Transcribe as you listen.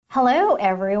Hello,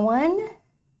 everyone.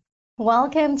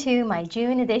 Welcome to my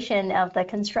June edition of the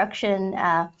Construction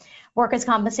Workers'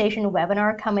 Compensation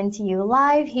webinar, coming to you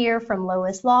live here from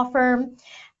Lois Law Firm.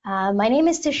 My name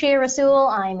is Tashia Rasul.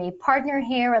 I'm a partner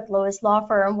here at Lois Law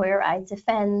Firm, where I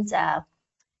defend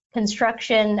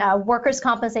construction workers'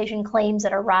 compensation claims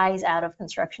that arise out of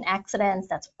construction accidents.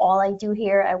 That's all I do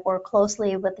here. I work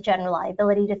closely with the general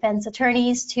liability defense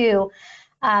attorneys to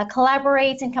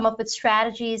collaborate and come up with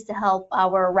strategies to help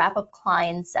our wrap-up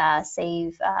clients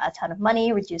save a ton of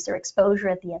money, reduce their exposure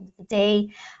at the end of the day.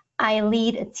 I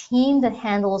lead a team that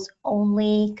handles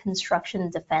only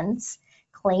construction defense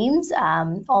claims.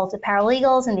 All of the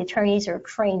paralegals and the attorneys are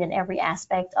trained in every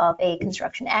aspect of a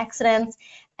construction accident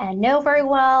and know very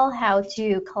well how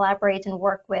to collaborate and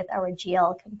work with our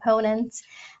GL components.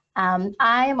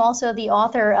 I am also the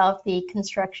author of the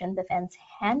Construction Defense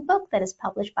Handbook that is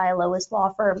published by Lois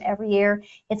Law Firm every year.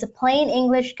 It's a plain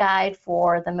English guide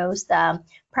for the most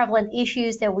prevalent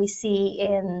issues that we see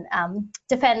in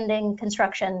defending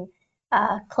construction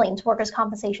claims, workers'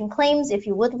 compensation claims. If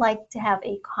you would like to have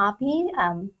a copy,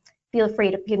 feel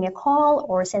free to give me a call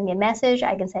or send me a message.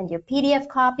 I can send you a PDF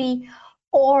copy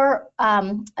or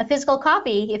a physical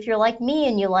copy if you're like me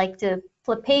and you like to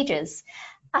flip pages.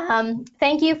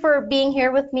 Thank you for being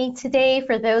here with me today.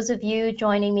 For those of you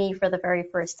joining me for the very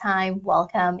first time,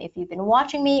 welcome. If you've been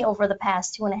watching me over the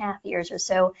past 2.5 years or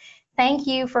so, thank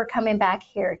you for coming back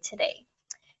here today.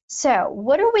 So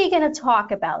what are we going to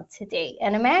talk about today?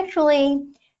 And I'm actually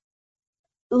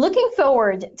looking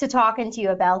forward to talking to you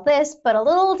about this, but a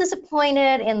little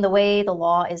disappointed in the way the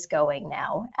law is going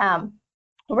now.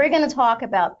 We're going to talk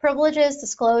about privileges,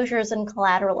 disclosures, and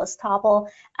collateral estoppel.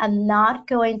 I'm not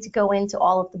going to go into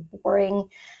all of the boring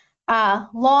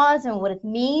laws and what it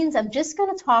means. I'm just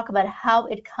going to talk about how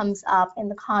it comes up in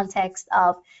the context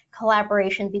of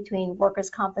collaboration between workers'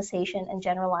 compensation and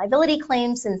general liability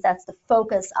claims, since that's the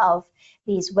focus of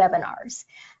these webinars.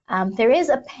 There is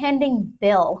a pending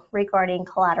bill regarding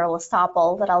collateral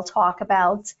estoppel that I'll talk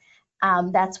about.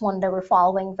 That's one that we're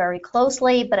following very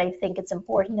closely, but I think it's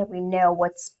important that we know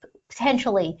what's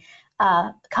potentially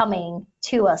coming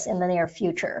to us in the near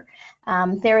future.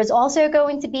 There is also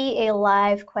going to be a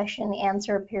live question and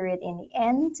answer period in the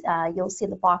end. You'll see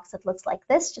the box that looks like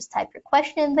this. Just type your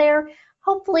question in there.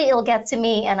 Hopefully it'll get to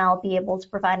me and I'll be able to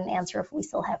provide an answer if we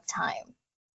still have time.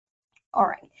 All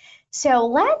right, so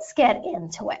let's get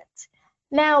into it.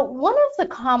 Now, one of the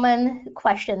common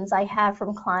questions I have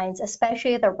from clients,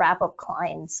 especially the wrap-up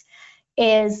clients,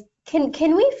 is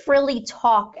can we freely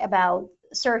talk about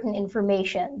certain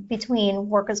information between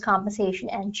workers' compensation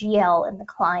and GL and the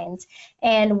client?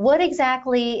 And what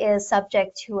exactly is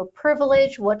subject to a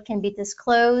privilege? What can be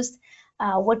disclosed?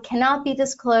 What cannot be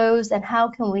disclosed? And how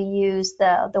can we use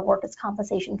the workers'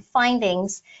 compensation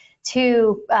findings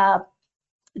to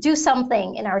do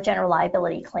something in our general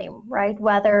liability claim, right?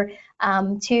 Whether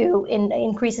to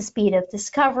increase the speed of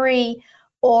discovery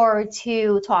or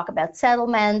to talk about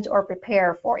settlement or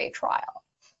prepare for a trial.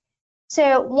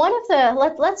 So one of the,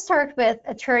 let's start with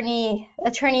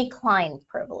attorney-client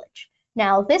privilege.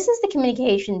 Now, this is the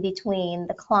communication between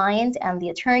the client and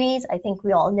the attorneys. I think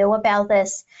we all know about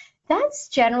this. That's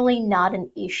generally not an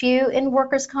issue in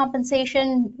workers'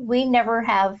 compensation. We never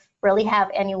really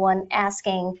have anyone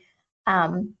asking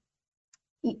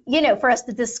for us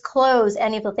to disclose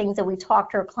any of the things that we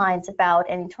talk to our clients about,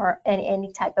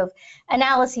 any type of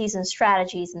analyses and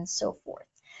strategies and so forth.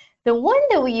 The one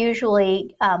that we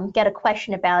usually get a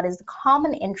question about is the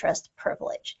common interest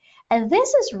privilege. And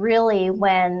this is really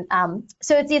when,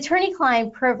 so it's the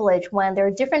attorney-client privilege when there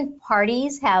are different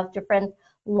parties, have different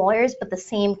lawyers, but the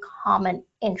same common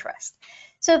interest.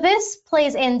 So this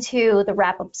plays into the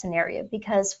wrap-up scenario,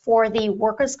 because for the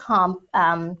workers' comp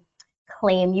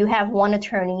claim, you have one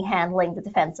attorney handling the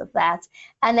defense of that.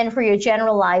 And then for your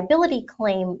general liability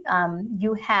claim,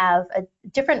 you have a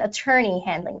different attorney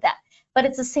handling that. But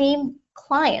it's the same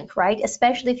client, right?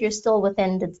 Especially if you're still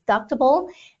within the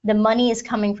deductible, the money is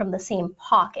coming from the same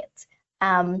pocket.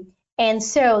 And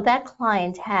so that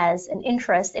client has an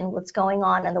interest in what's going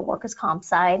on the workers' comp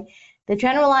side. The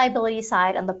general liability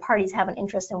side and the parties have an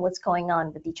interest in what's going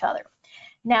on with each other.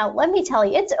 Now, let me tell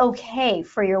you, it's okay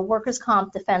for your workers'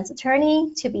 comp defense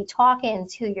attorney to be talking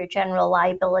to your general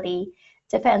liability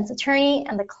defense attorney,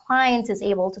 and the client is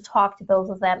able to talk to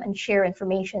both of them and share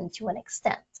information to an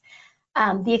extent.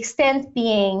 The extent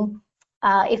being,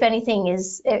 if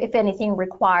anything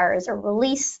requires a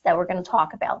release that we're going to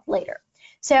talk about later.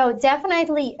 So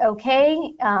definitely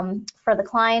okay for the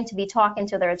client to be talking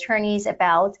to their attorneys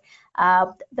about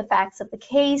the facts of the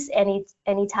case,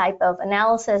 any type of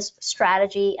analysis,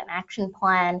 strategy, and action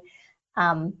plan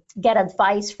get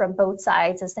advice from both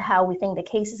sides as to how we think the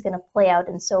case is going to play out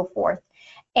and so forth.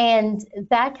 And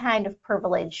that kind of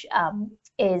privilege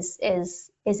is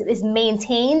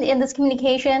maintained in this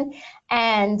communication,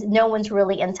 and no one's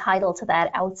really entitled to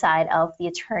that outside of the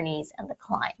attorneys and the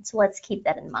client. So let's keep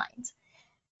that in mind.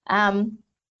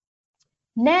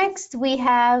 Next, we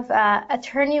have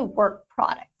attorney work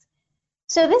product.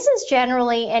 So this is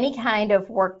generally any kind of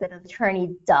work that an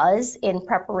attorney does in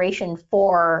preparation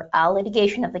for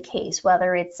litigation of the case,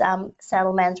 whether it's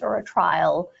settlement or a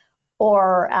trial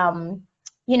or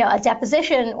a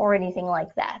deposition or anything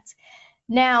like that.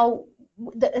 Now,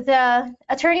 the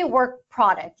attorney work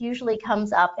product usually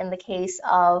comes up in the case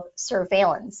of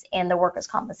surveillance in the workers'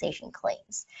 compensation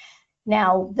claims.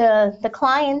 Now, the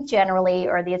client generally,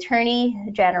 or the attorney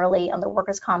generally on the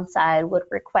workers' comp side, would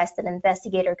request an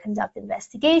investigator conduct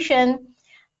investigation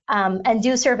and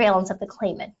do surveillance of the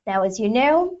claimant. Now, as you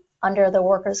know, under the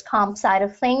workers' comp side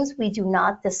of things, we do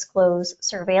not disclose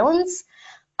surveillance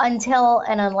until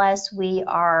and unless we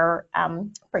are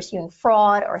pursuing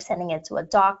fraud or sending it to a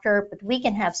doctor, but we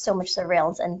can have so much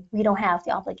surveillance and we don't have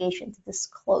the obligation to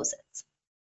disclose it.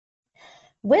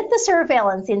 With the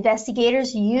surveillance, the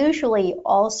investigators usually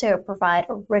also provide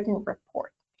a written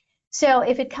report. So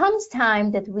if it comes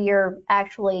time that we are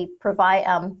actually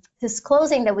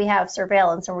disclosing that we have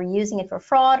surveillance and we're using it for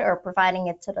fraud or providing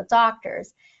it to the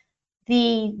doctors,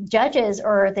 the judges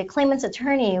or the claimant's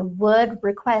attorney would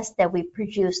request that we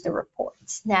produce the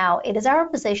reports. Now, it is our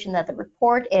position that the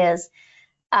report is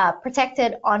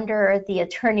protected under the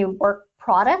attorney work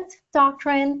product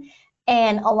doctrine.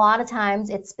 And a lot of times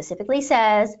it specifically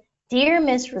says, "Dear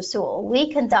Ms. Rasul,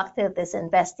 we conducted this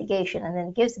investigation," and then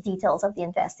it gives the details of the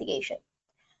investigation.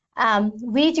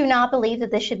 We do not believe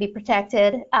that this should be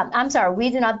protected. We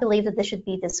do not believe that this should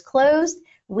be disclosed.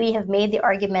 We have made the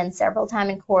argument several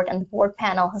times in court, and the board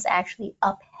panel has actually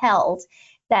upheld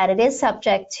that it is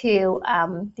subject to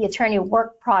the attorney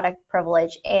work product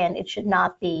privilege, and it should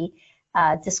not be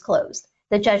disclosed.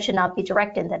 The judge should not be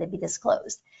directed that it be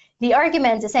disclosed. The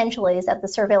argument essentially is that the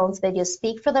surveillance videos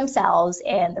speak for themselves,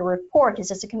 and the report is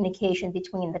just a communication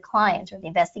between the client or the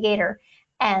investigator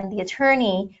and the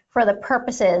attorney for the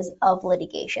purposes of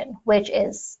litigation, which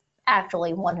is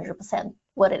actually 100%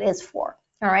 what it is for.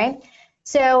 All right.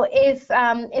 So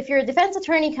if your defense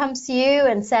attorney comes to you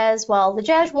and says, "Well, the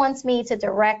judge wants me to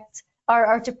direct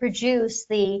or to produce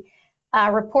the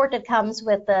report that comes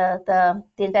with the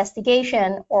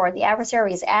investigation," or the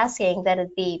adversary is asking that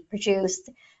it be produced,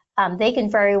 they can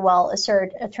very well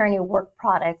assert attorney work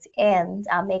product and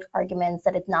make arguments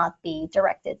that it not be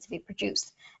directed to be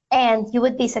produced. And you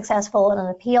would be successful in an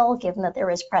appeal, given that there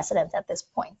is precedent at this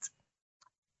point.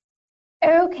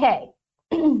 Okay.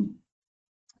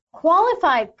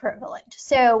 Qualified privilege.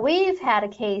 So we've had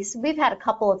a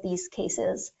couple of these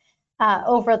cases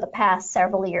over the past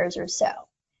several years or so.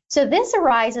 So this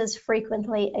arises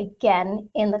frequently, again,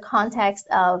 in the context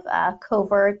of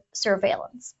covert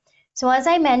surveillance. So as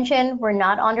I mentioned, we're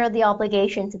not under the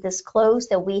obligation to disclose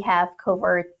that we have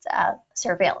covert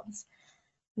surveillance.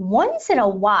 Once in a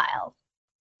while,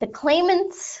 the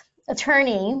claimant's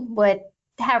attorney would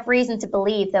have reason to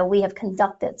believe that we have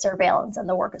conducted surveillance on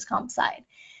the workers' comp side.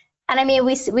 And I mean,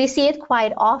 we see it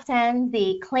quite often.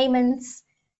 The claimants,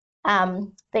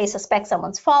 they suspect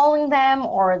someone's following them,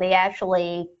 or they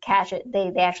actually catch it. They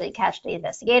actually catch the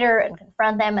investigator and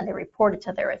confront them, and they report it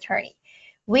to their attorney.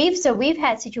 We've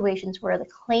had situations where the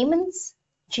claimant's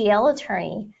GL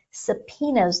attorney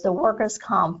subpoenas the workers'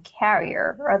 comp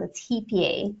carrier, or the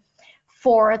TPA,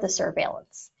 for the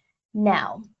surveillance.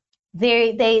 Now,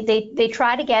 they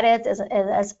try to get it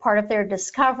as part of their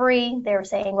discovery. They're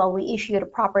saying, "Well, we issued a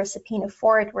proper subpoena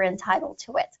for it, we're entitled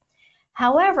to it."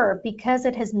 However, because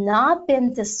it has not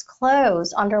been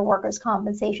disclosed under workers'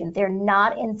 compensation, they're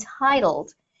not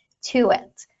entitled to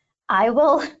it. I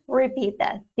will repeat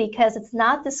that. Because it's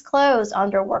not disclosed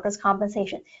under workers'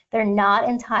 compensation, they're not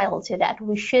entitled to that.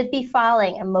 We should be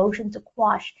filing a motion to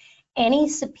quash any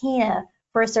subpoena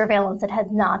for surveillance that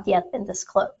had not yet been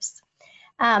disclosed.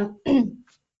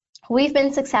 We've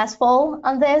been successful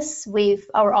on this.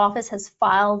 Our office has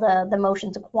filed the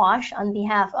motion to quash on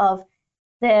behalf of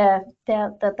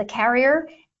the carrier,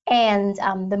 and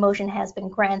the motion has been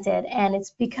granted. And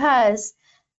it's because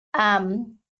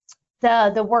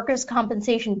the Workers'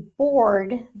 Compensation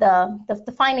Board,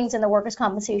 the findings in the Workers'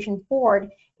 Compensation Board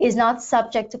is not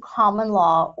subject to common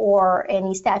law or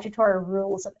any statutory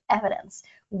rules of evidence,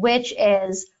 which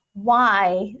is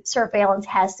why surveillance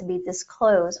has to be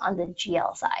disclosed on the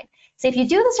GL side. So if you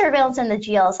do the surveillance on the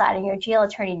GL side and your GL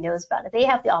attorney knows about it, they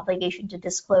have the obligation to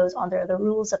disclose under the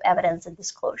rules of evidence and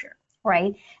disclosure,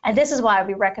 right? And this is why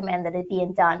we recommend that it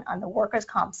being done on the workers'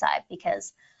 comp side,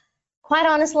 because quite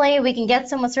honestly, we can get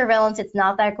some surveillance. It's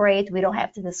not that great. We don't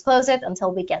have to disclose it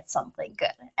until we get something good.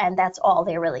 And that's all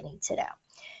they really need to know.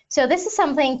 So this is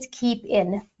something to keep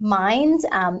in mind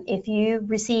if you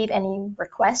receive any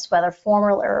requests, whether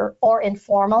formal or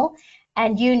informal,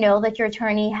 and you know that your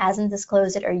attorney hasn't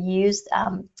disclosed it or used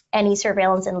any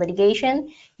surveillance in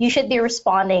litigation, you should be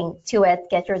responding to it.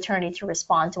 Get your attorney to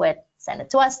respond to it. Send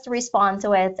it to us to respond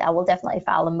to it. I will definitely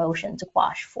file a motion to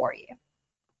quash for you.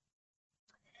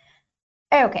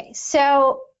 Okay,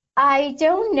 so I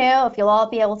don't know if you'll all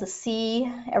be able to see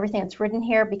everything that's written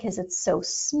here because it's so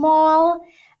small,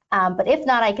 but if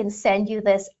not, I can send you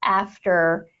this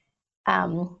after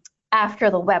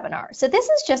the webinar. So this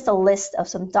is just a list of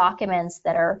some documents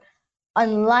that are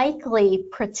unlikely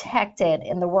protected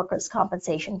in the workers'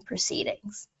 compensation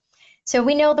proceedings. So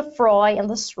we know the FROI and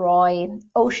the SROI,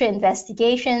 OSHA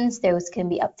investigations, those can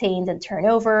be obtained and turned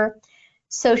over.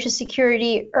 Social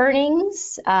Security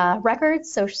earnings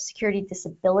records, Social Security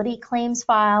disability claims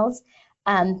files.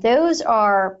 Those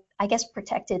are, I guess,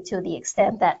 protected to the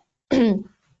extent that,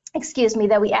 excuse me,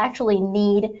 that we actually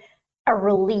need a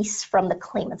release from the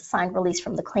claimant, a signed release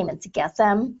from the claimant to get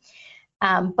them.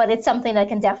 But it's something that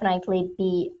can definitely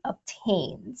be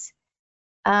obtained.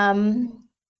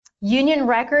 Union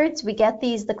records, we get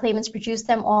these, the claimants produce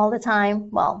them all the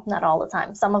time. Well, not all the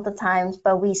time, some of the times,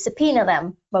 but we subpoena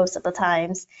them most of the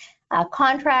times.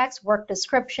 Contracts, work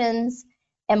descriptions,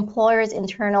 employer's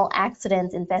internal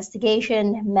accident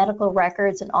investigation, medical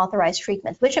records, and authorized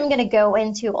treatments, which I'm going to go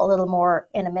into a little more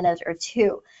in a minute or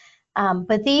two.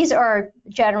 But these are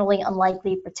generally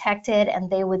unlikely protected, and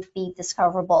they would be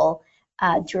discoverable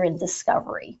during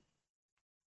discovery.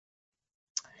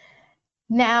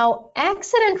 Now,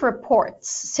 accident reports.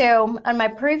 So on my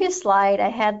previous slide, I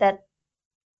had that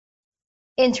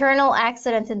internal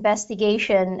accident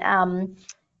investigation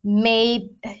may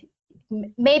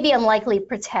be unlikely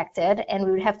protected, and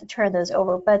we would have to turn those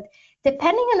over. But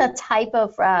depending on the type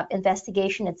of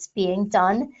investigation it's being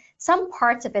done, some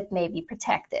parts of it may be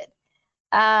protected.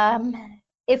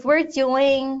 If we're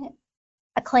doing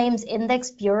a claims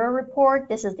index bureau report,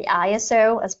 this is the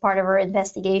ISO as part of our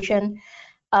investigation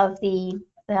of the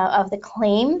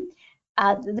claim.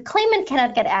 The claimant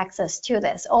cannot get access to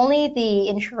this. Only the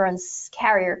insurance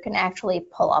carrier can actually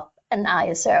pull up an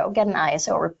ISO, get an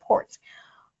ISO report.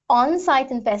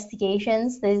 On-site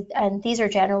investigations, and these are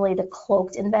generally the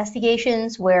cloaked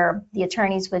investigations where the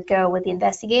attorneys would go with the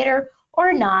investigator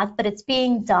or not, but it's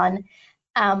being done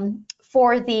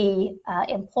for the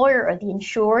employer or the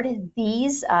insured.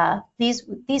 These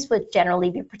would generally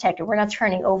be protected. We're not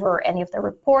turning over any of the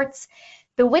reports.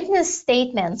 The witness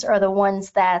statements are the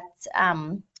ones that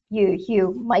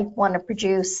you might want to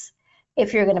produce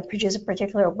if you're going to produce a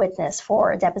particular witness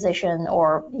for a deposition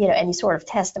or any sort of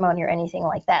testimony or anything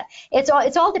like that. It's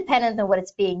all dependent on what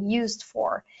it's being used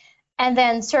for. And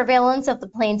then surveillance of the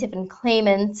plaintiff and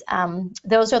claimant,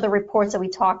 those are the reports that we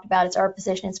talked about. It's our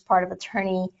position, it's part of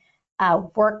attorney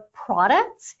work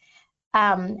product,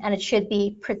 and it should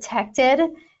be protected.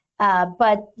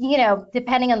 But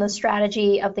depending on the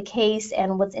strategy of the case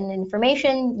and what's in the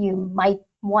information, you might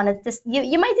want to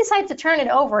you might decide to turn it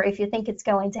over if you think it's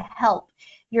going to help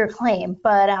your claim.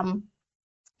 But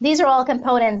these are all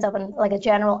components of like a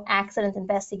general accident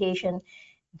investigation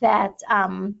that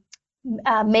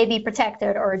may be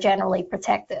protected or generally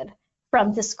protected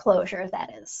from disclosure,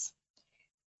 that is.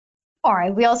 All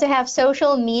right, we also have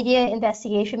social media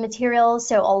investigation materials.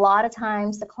 So a lot of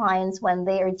times the clients, when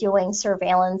they are doing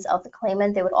surveillance of the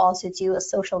claimant, they would also do a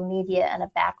social media and a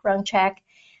background check.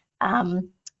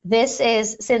 This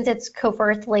is, since it's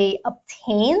covertly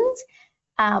obtained,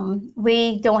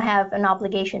 we don't have an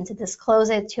obligation to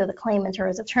disclose it to the claimant or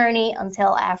his attorney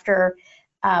until after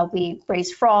we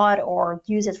raise fraud or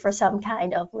use it for some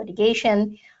kind of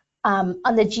litigation. On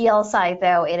the GL side,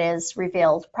 though, it is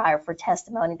revealed prior for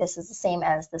testimony. This is the same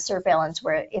as the surveillance,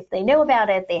 where if they know about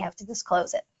it, they have to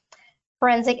disclose it.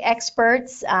 Forensic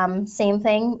experts, same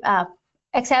thing,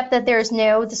 except that there's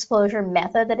no disclosure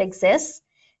method that exists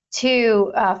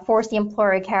to force the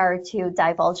employer carrier to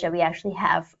divulge that we actually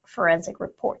have forensic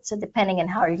reports. So depending on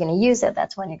how you're going to use it,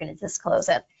 that's when you're going to disclose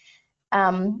it.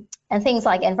 And things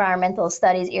like environmental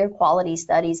studies, air quality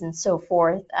studies, and so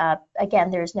forth.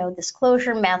 Again, there's no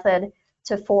disclosure method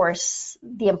to force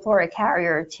the employer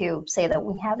carrier to say that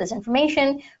we have this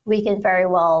information. We can very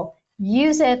well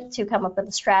use it to come up with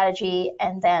a strategy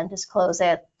and then disclose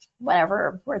it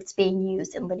whatever it's being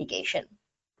used in litigation.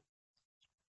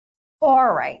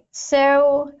 All right,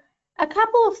 so a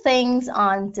couple of things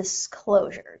on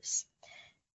disclosures.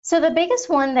 So the biggest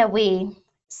one that we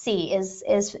see is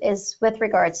with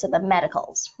regards to the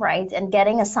medicals, right? And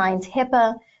getting assigned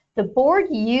HIPAA. The board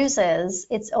uses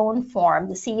its own form,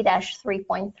 the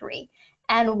C-3.3.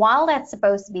 And while that's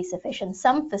supposed to be sufficient,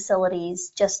 some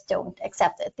facilities just don't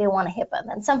accept it. They want a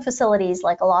HIPAA. And some facilities,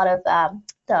 like a lot of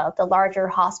the larger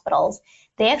hospitals,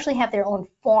 they actually have their own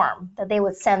form that they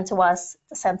would send to us,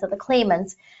 send to the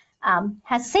claimants.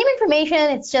 Has the same information,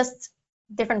 it's just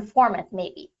different format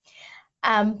maybe.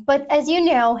 But as you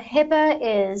know, HIPAA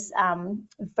is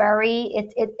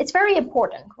it's very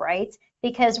important, right?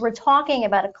 Because we're talking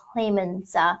about a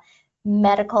claimant's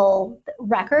medical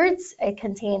records. It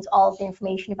contains all of the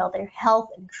information about their health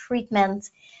and treatment,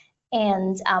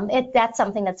 and that's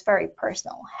something that's very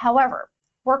personal. However,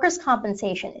 workers'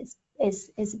 compensation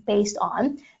is based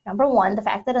on, number one, the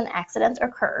fact that an accident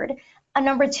occurred, and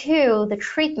number two, the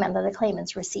treatment that the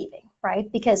claimant's receiving,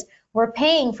 right? Because we're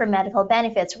paying for medical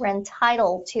benefits, we're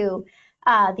entitled to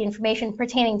the information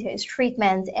pertaining to his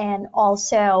treatment and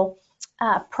also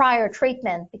prior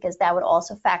treatment, because that would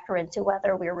also factor into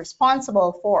whether we're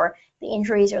responsible for the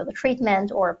injuries or the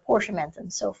treatment or apportionment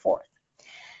and so forth.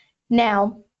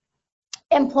 Now,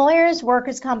 employers,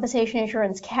 workers' compensation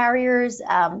insurance carriers,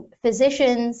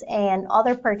 physicians, and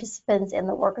other participants in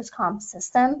the workers' comp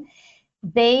system,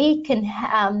 they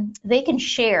can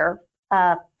share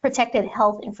protected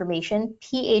health information,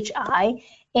 PHI,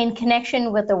 in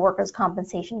connection with the workers'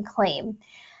 compensation claim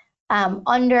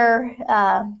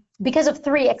because of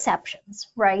three exceptions,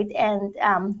 right?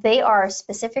 And they are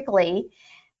specifically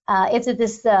if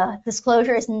this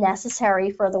disclosure is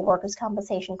necessary for the workers'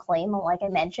 compensation claim. And like I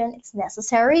mentioned, it's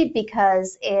necessary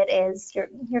because it is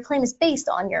your claim is based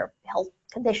on your health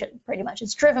condition, pretty much.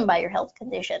 It's driven by your health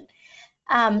condition.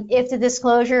 If the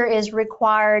disclosure is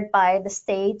required by the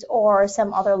state or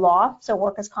some other law, so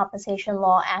workers' compensation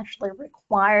law actually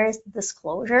requires the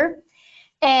disclosure.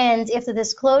 And if the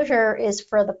disclosure is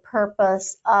for the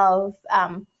purpose of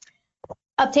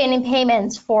obtaining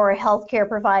payments for healthcare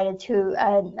provided to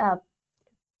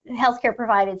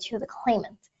the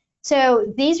claimant.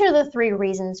 So these are the three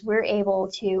reasons we're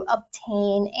able to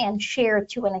obtain and share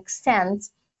to an extent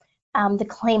the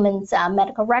claimant's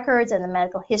medical records and the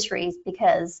medical histories,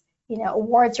 because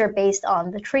awards are based on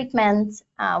the treatment.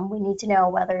 We need to know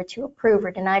whether to approve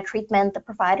or deny treatment. The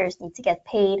providers need to get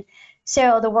paid.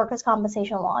 So the workers'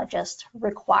 compensation law just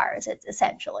requires it,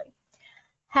 essentially.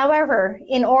 However,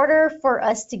 in order for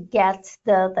us to get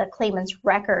the claimant's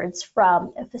records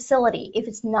from a facility, if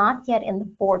it's not yet in the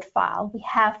board file, we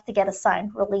have to get a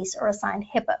signed release or a signed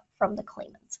HIPAA from the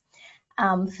claimant.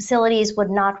 Facilities would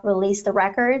not release the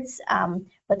records,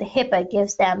 but the HIPAA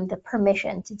gives them the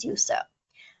permission to do so.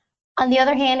 On the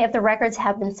other hand, if the records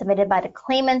have been submitted by the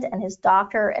claimant and his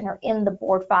doctor and are in the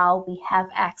board file, we have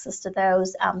access to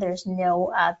those. There's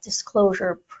no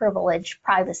disclosure privilege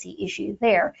privacy issue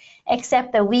there,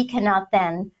 except that we cannot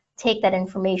then take that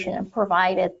information and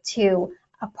provide it to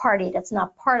a party that's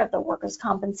not part of the workers'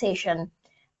 compensation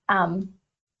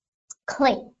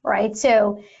claim, right?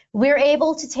 So we're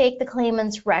able to take the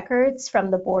claimant's records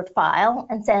from the board file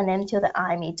and send them to the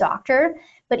IME doctor.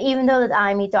 But even though the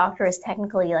IME doctor is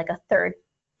technically like a third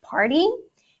party,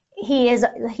 he is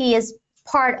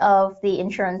part of the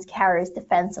insurance carrier's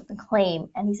defense of the claim,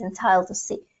 and he's entitled to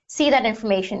see that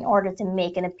information in order to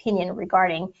make an opinion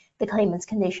regarding the claimant's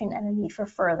condition and the need for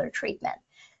further treatment.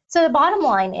 So the bottom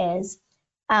line is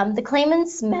the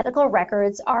claimant's medical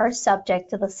records are subject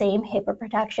to the same HIPAA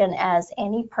protection as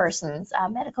any person's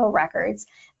medical records,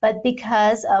 but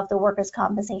because of the workers'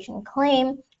 compensation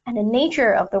claim and the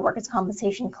nature of the workers'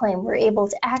 compensation claim, we're able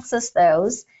to access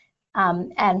those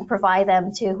and provide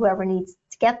them to whoever needs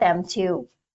to get them to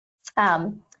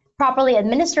properly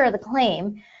administer the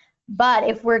claim. But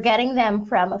if we're getting them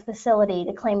from a facility,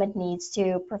 the claimant needs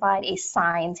to provide a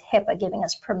signed HIPAA giving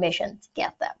us permission to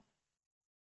get them.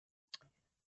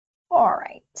 All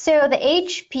right, so the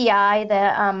HPI,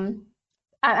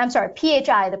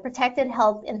 PHI, the protected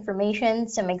health information,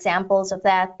 some examples of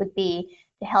that would be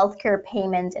the healthcare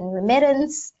payment and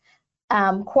remittance,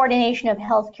 coordination of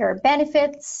healthcare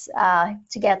benefits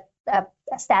to get a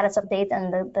status update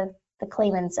on the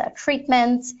claimant's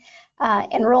treatment,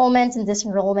 enrollment and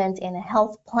disenrollment in a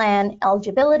health plan,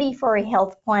 eligibility for a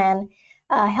health plan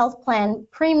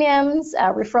premiums,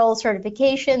 referral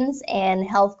certifications, and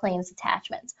health claims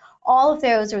attachments. All of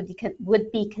those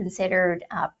would be considered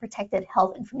protected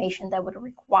health information that would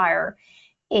require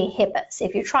a HIPAA. So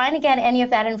if you're trying to get any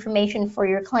of that information for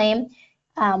your claim,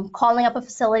 calling up a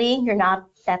facility, you're not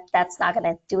that's not going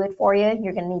to do it for you.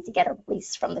 You're going to need to get a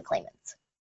release from the claimant.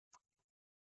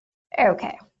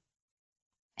 Okay.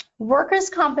 Workers'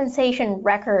 compensation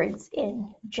records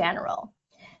in general.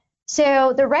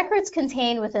 So the records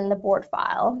contained within the board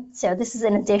file, so this is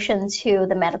in addition to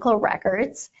the medical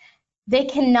records, they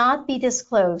cannot be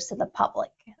disclosed to the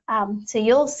public. So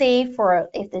you'll see if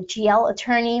the GL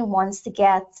attorney wants to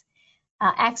get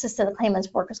access to the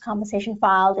claimant's workers' compensation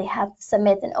file, they have to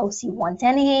submit an OC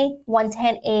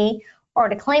 110A, or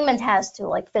the claimant has to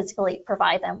like physically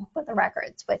provide them with the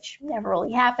records, which never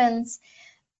really happens.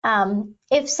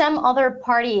 If some other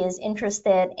party is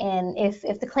interested in,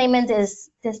 if the claimant is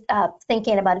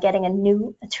thinking about getting a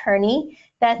new attorney,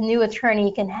 that new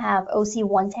attorney can have OC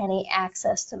 110A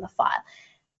access to the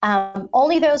file.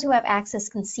 Only those who have access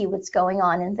can see what's going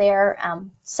on in there.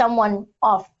 Someone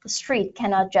off the street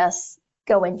cannot just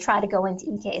try to go into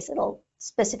eCase. It'll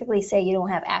specifically say you don't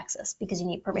have access because you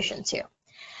need permission to.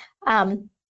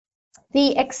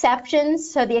 The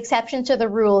exceptions, so the exception to the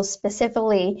rules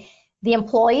specifically, the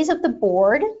employees of the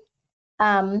board,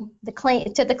 to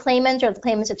the claimant or the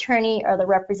claimant's attorney, or the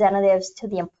representatives to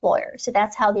the employer. So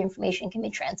that's how the information can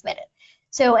be transmitted.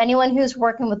 So anyone who's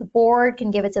working with the board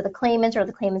can give it to the claimant or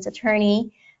the claimant's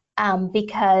attorney,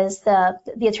 because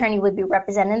the attorney would be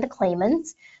representing the claimant,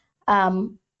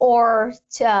 or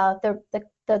to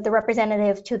the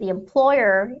representative to the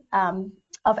employer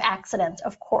of accident,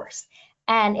 of course.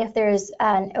 And if there's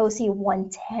an OC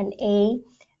 110A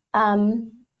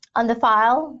on the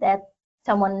file that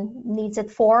someone needs it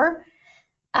for,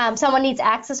 someone needs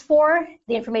access for,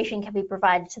 the information can be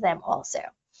provided to them also.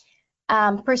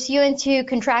 Pursuant to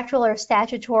contractual or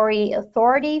statutory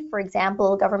authority, for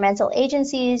example, governmental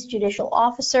agencies, judicial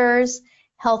officers,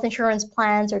 health insurance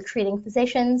plans, or treating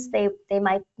physicians, they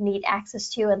might need access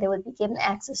to, and they would be given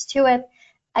access to it,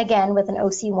 again, with an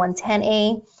OC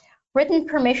 110A. Written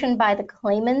permission by the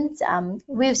claimant.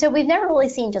 We've never really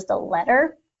seen just a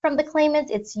letter from the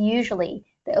claimant. It's usually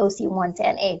the OC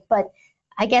 110A, but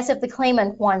I guess if the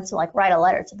claimant wants to like write a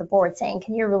letter to the board saying,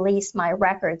 can you release my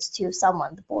records to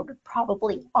someone, the board would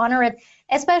probably honor it,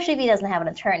 especially if he doesn't have an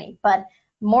attorney, but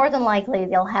more than likely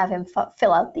they'll have him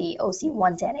fill out the OC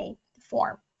 110A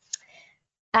form.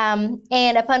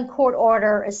 And upon court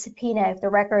order, a subpoena, if the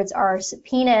records are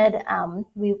subpoenaed,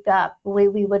 we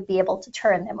would be able to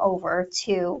turn them over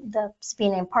to the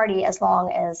subpoenaing party as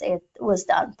long as it was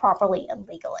done properly and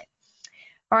legally.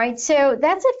 All right, so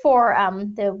that's it for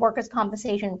the workers'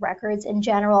 compensation records in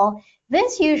general.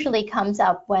 This usually comes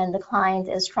up when the client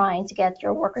is trying to get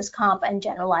your workers' comp and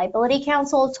general liability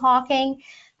counsel talking.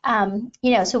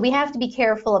 So we have to be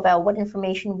careful about what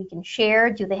information we can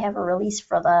share. Do they have a release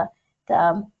for the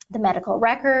medical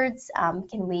records?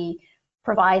 Can we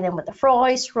provide them with the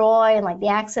FROI, STROI, and like the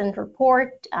accident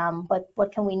report? But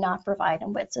what can we not provide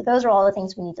them with? So those are all the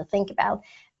things we need to think about.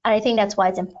 And I think that's why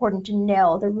it's important to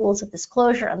know the rules of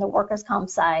disclosure on the workers' comp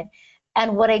side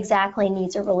and what exactly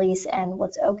needs a release and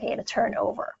what's okay to turn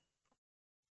over.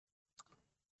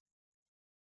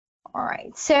 All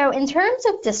right, so in terms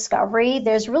of discovery,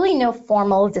 there's really no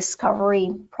formal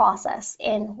discovery process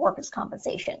in workers'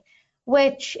 compensation,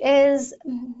 which is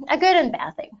a good and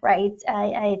bad thing, right?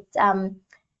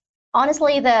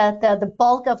 Honestly, the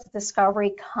bulk of the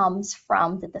discovery comes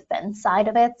from the defense side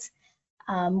of it.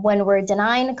 When we're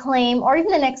denying a claim or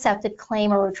even an accepted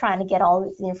claim, or we're trying to get all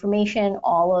of the information,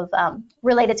 all of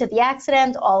related to the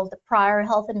accident, all of the prior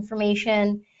health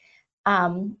information,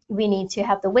 we need to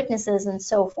have the witnesses and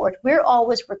so forth. We're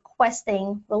always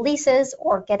requesting releases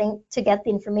or get the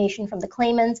information from the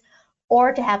claimant,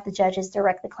 or to have the judges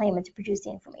direct the claimant to produce the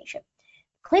information.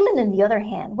 Claimant, on the other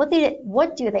hand, what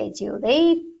do they do?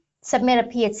 They submit a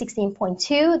P at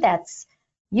 16.2 that's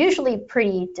usually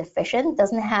pretty deficient,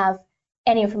 doesn't have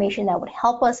any information that would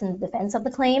help us in the defense of the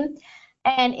claim.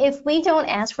 And if we don't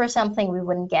ask for something, we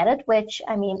wouldn't get it, which,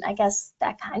 I mean, I guess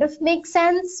that kind of makes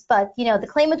sense, but, the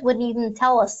claimant wouldn't even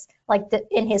tell us, like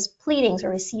in his pleadings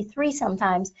or his C3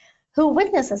 sometimes, who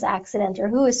witnessed this accident or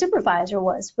who his supervisor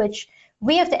was, which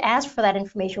we have to ask for that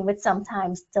information, which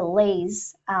sometimes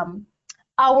delays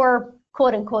our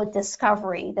quote-unquote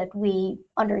discovery that we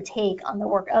undertake on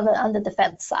the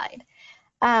defense side.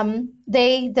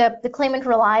 The claimant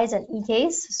relies on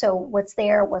eCase, so what's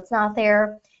there, what's not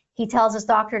there. He tells his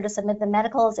doctor to submit the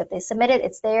medicals. If they submit it,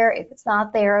 it's there. If it's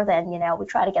not there, then we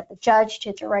try to get the judge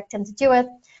to direct him to do it.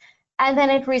 And then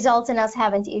it results in us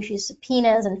having to issue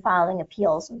subpoenas and filing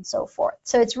appeals and so forth.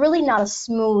 So it's really not a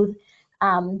smooth,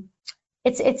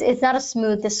 it's not a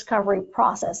smooth discovery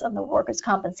process on the workers'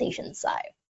 compensation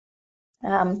side.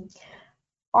 All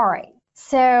right,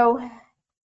 so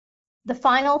the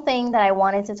final thing that I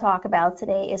wanted to talk about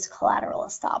today is collateral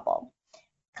estoppel.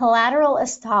 Collateral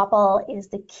estoppel is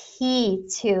the key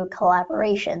to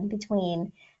collaboration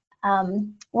between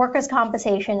workers'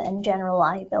 compensation and general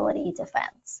liability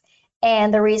defense.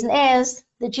 And the reason is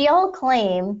the GL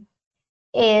claim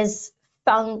is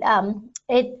found,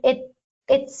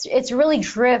 it's really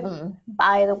driven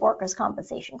by the workers'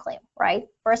 compensation claim, right?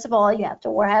 First of all, you have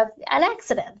to have an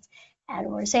accident, and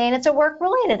we're saying it's a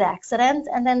work-related accident,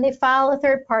 and then they file a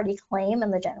third-party claim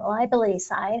on the general liability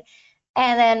side,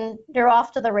 and then they're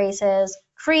off to the races,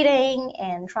 treating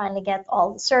and trying to get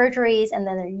all the surgeries, and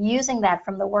then they're using that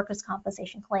from the workers'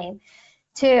 compensation claim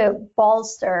to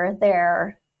bolster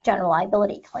their general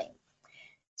liability claim.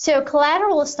 So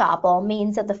collateral estoppel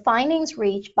means that the findings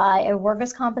reached by a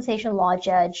workers' compensation law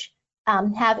judge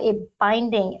have a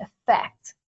binding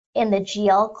effect in the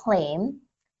GL claim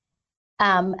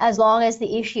as long as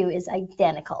the issue is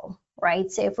identical,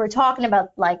 right? So if we're talking about,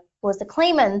 like, was the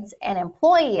claimant an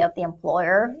employee of the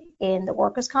employer in the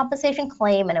workers' compensation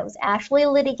claim and it was actually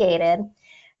litigated,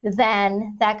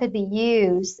 then that could be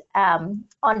used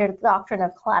under the doctrine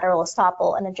of collateral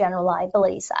estoppel on the general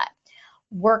liability side.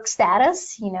 Work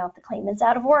status, you know, if the claimant's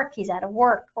out of work, he's out of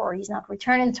work, or he's not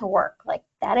returning to work, like,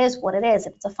 that is what it is.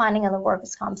 If it's a finding on the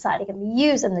workers' comp side, it can be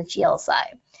used on the GL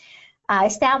side.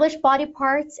 Established body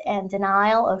parts and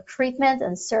denial of treatment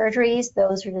and surgeries,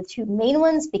 those are the two main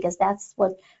ones because that's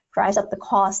what drives up the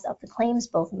cost of the claims,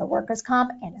 both in the workers'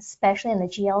 comp and especially in the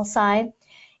GL side.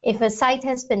 If a site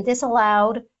has been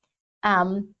disallowed,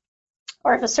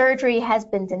 or if a surgery has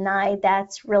been denied,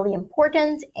 that's really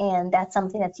important, and that's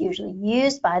something that's usually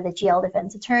used by the GL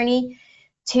defense attorney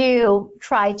to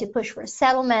try to push for a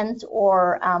settlement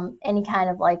or any kind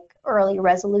of like early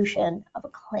resolution of a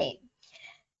claim.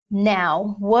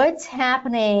 Now, what's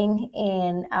happening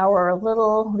in our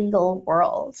little legal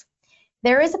world?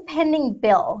 There is a pending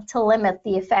bill to limit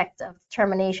the effect of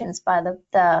terminations by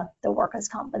the Workers'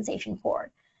 Compensation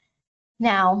Board.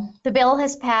 Now, the bill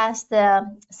has passed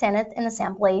the Senate and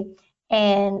Assembly,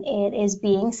 and it is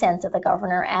being sent to the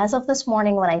governor. As of this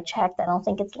morning, when I checked, I don't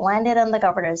think it's landed on the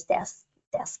governor's desk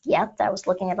yet. I was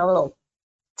looking at a little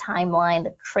timeline,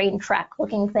 the train track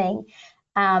looking thing.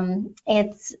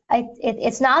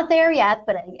 It's not there yet,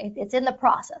 but it's in the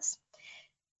process.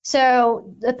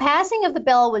 So the passing of the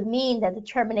bill would mean that the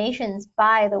terminations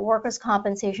by the Workers'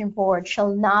 Compensation Board shall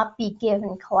not be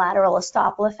given collateral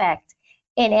estoppel effect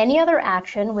in any other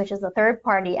action, which is the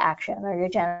third-party action or your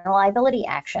general liability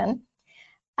action,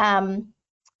 other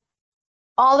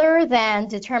than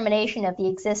determination of the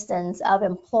existence of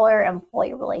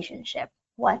employer-employee relationship.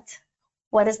 What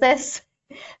is this?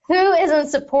 Who is in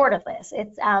support of this?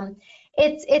 It's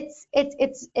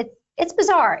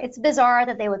bizarre. It's bizarre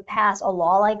that they would pass a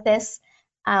law like this.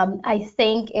 I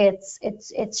think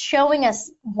it's showing us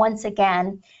once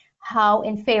again how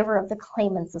in favor of the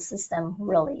claimants the system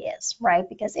really is, right?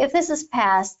 Because if this is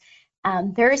passed,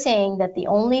 they're saying that the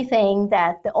only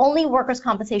Workers'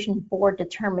 Compensation Board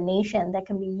determination that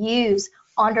can be used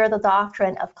under the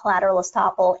doctrine of collateral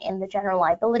estoppel in the general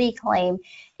liability claim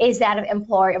is that of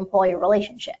employer-employee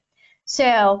relationship.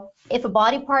 So if a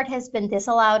body part has been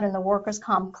disallowed in the workers'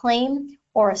 comp claim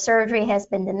or a surgery has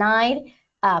been denied,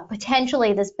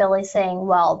 potentially this bill is saying,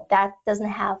 well, that doesn't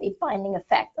have a binding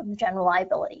effect on the general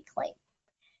liability claim.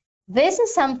 This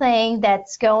is something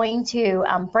that's going to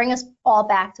bring us all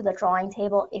back to the drawing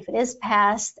table if it is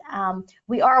passed.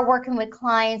 We are working with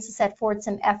clients to set forth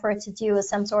some effort to do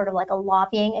some sort of like a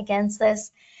lobbying against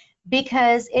this,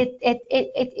 because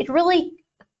it really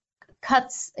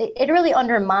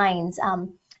undermines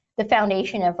the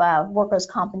foundation of workers'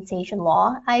 compensation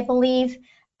law, I believe.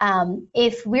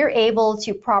 If we're able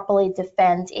to properly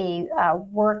defend a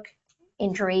work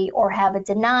injury or have it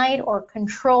denied or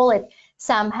control it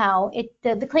somehow,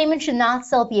 the claimant should not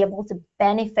still be able to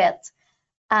benefit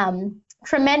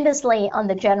tremendously on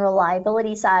the general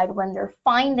liability side when there are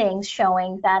findings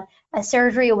showing that a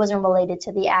surgery wasn't related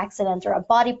to the accident or a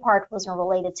body part wasn't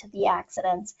related to the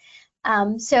accident.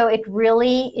 So it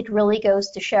really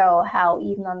goes to show how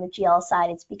even on the GL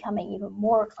side, it's becoming even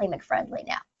more claimant friendly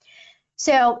now.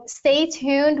 So stay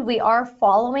tuned. We are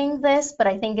following this, but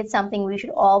I think it's something we should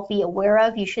all be aware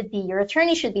of. Your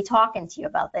attorney should be talking to you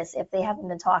about this if they haven't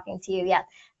been talking to you yet.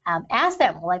 Ask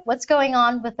them, like, what's going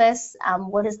on with this?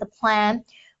 What is the plan?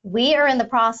 We are in the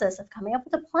process of coming up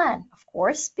with a plan, of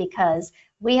course, because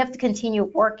we have to continue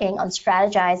working on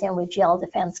strategizing with GL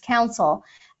Defense Counsel.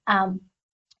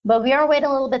 But we are waiting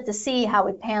a little bit to see how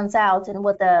it pans out and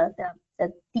what the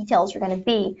details are going to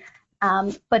be.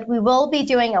 But we will be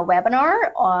doing a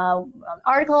webinar, an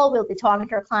article. We'll be talking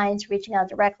to our clients, reaching out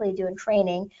directly, doing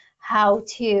training how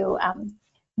to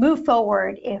move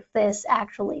forward if this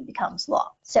actually becomes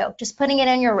law. So just putting it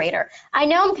on your radar. I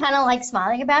know I'm kind of like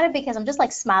smiling about it because I'm just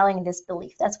like smiling in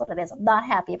disbelief. That's what it is. I'm not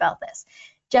happy about this,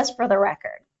 just for the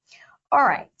record. All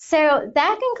right, so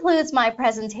that concludes my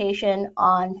presentation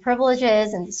on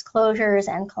privileges and disclosures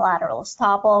and collateral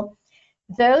estoppel.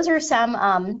 Those are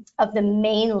some of the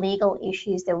main legal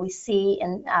issues that we see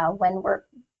in, when we're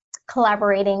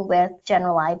collaborating with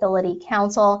general liability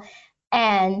counsel,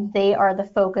 and they are the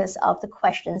focus of the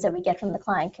questions that we get from the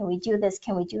client. Can we do this?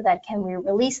 Can we do that? Can we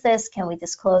release this? Can we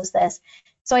disclose this?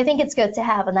 So I think it's good to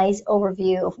have a nice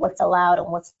overview of what's allowed and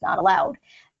what's not allowed.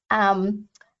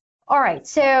 All right,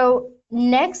 so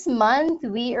next month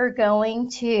we are going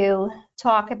to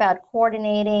talk about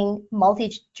coordinating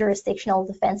multi-jurisdictional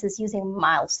defenses using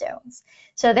milestones.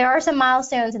 So there are some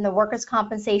milestones in the workers'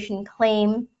 compensation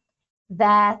claim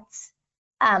that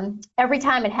every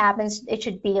time it happens, it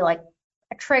should be like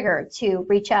a trigger to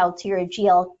reach out to your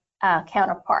GL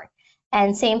counterpart.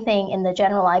 And same thing in the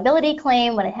general liability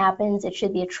claim, when it happens, it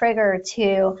should be a trigger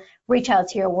to reach out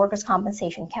to your workers'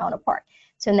 compensation counterpart.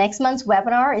 So next month's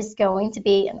webinar is going to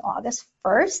be on August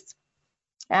 1st.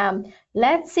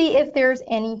 Let's see if there's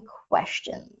any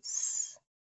questions.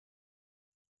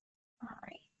 All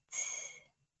right.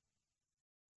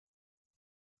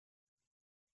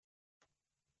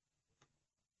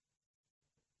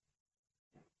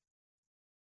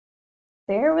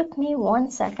 Bear with me 1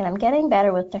 second. I'm getting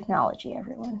better with technology,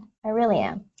 everyone. I really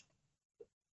am.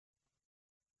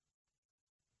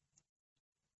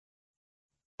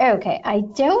 Okay, I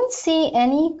don't see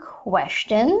any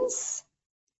questions.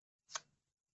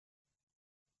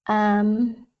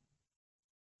 Hold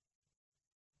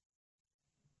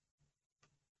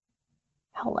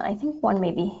on, I think one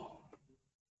maybe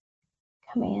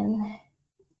come in.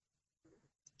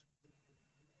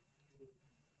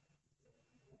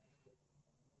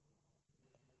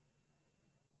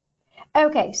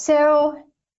 Okay, so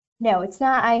no, it's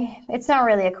not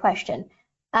really a question.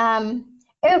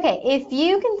 Okay, if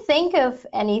you can think of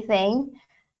anything,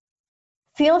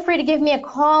 feel free to give me a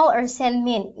call or send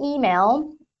me an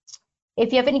email.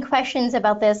 If you have any questions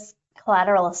about this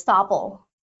collateral estoppel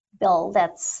bill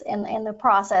that's in the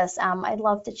process, I'd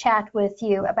love to chat with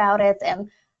you about it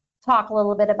and talk a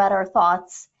little bit about our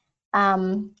thoughts.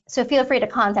 So feel free to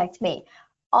contact me.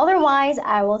 Otherwise,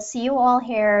 I will see you all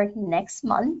here next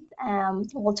month.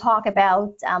 We'll talk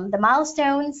about the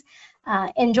milestones.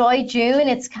 Enjoy June.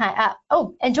 It's kind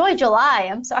of, enjoy July.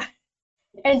 I'm sorry.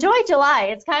 Enjoy July.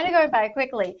 It's kind of going by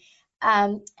quickly.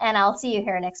 And I'll see you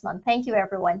here next month. Thank you,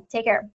 everyone. Take care.